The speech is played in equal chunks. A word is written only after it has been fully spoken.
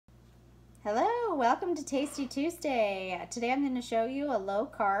Hello, welcome to Tasty Tuesday. Today I'm going to show you a low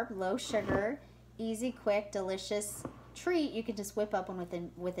carb, low sugar, easy, quick, delicious treat you can just whip up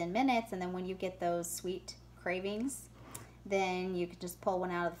within minutes, and then when you get those sweet cravings, then you can just pull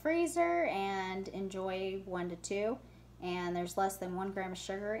one out of the freezer and enjoy 1 to 2. And there's less than 1 gram of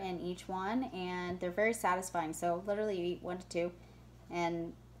sugar in each one, and they're very satisfying. So literally you eat 1 to 2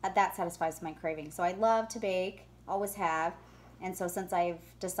 and that satisfies my craving. So I love to bake, always have. And so since I've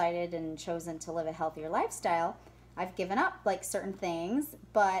decided and chosen to live a healthier lifestyle, I've given up like certain things,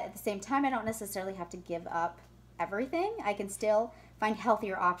 but at the same time, I don't necessarily have to give up everything. I can still find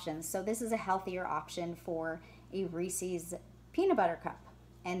healthier options. So this is a healthier option for a Reese's peanut butter cup,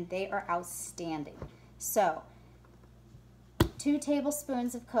 and they are outstanding. So 2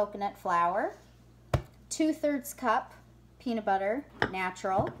 tablespoons of coconut flour, 2/3 cup peanut butter,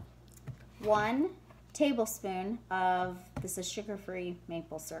 natural, 1 tablespoon of, this is sugar-free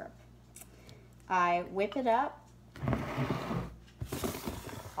maple syrup. I whip it up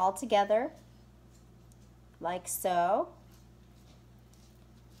all together like so.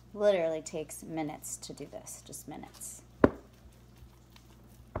 Literally takes minutes to do this, just minutes.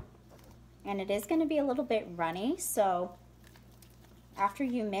 And it is going to be a little bit runny, so after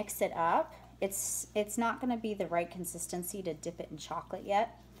you mix it up, it's not going to be the right consistency to dip it in chocolate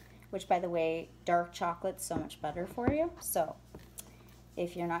yet. Which, by the way, dark chocolate's so much better for you. So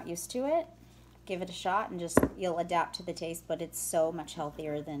if you're not used to it, give it a shot and you'll adapt to the taste, but it's so much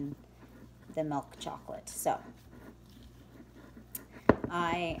healthier than the milk chocolate. So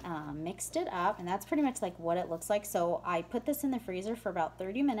I mixed it up, and that's pretty much like what it looks like. So I put this in the freezer for about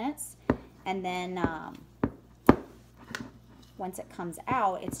 30 minutes, and then once it comes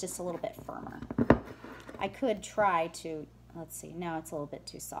out, it's just a little bit firmer. I could try to, let's see, no, it's a little bit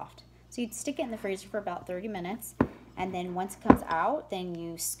too soft. So you'd stick it in the freezer for about 30 minutes, and then once it comes out, then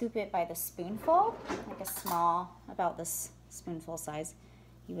you scoop it by the spoonful, like a small, about this spoonful size,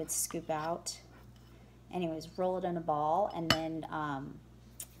 you would scoop out. Anyways, roll it in a ball, and then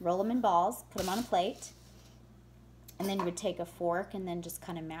roll them in balls, put them on a plate, and then you would take a fork and then just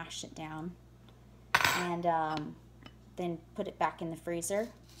kind of mash it down, and then put it back in the freezer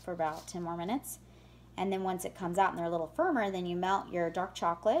for about 10 more minutes. And then once it comes out and they're a little firmer, then you melt your dark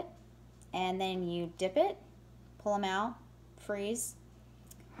chocolate, and then you dip it, pull them out, freeze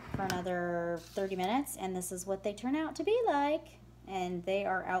for another 30 minutes, and this is what they turn out to be like. And they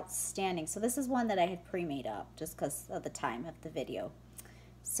are outstanding. So this is one that I had pre-made up just because of the time of the video.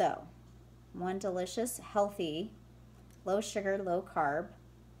 So one delicious, healthy, low sugar, low carb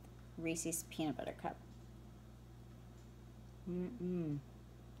Reese's peanut butter cup.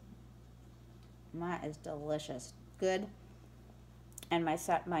 That is delicious. Good. And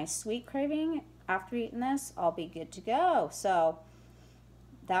my sweet craving, after eating this, I'll be good to go. So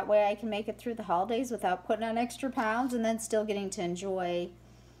that way I can make it through the holidays without putting on extra pounds, and then still getting to enjoy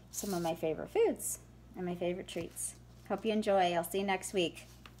some of my favorite foods and my favorite treats. Hope you enjoy. I'll see you next week.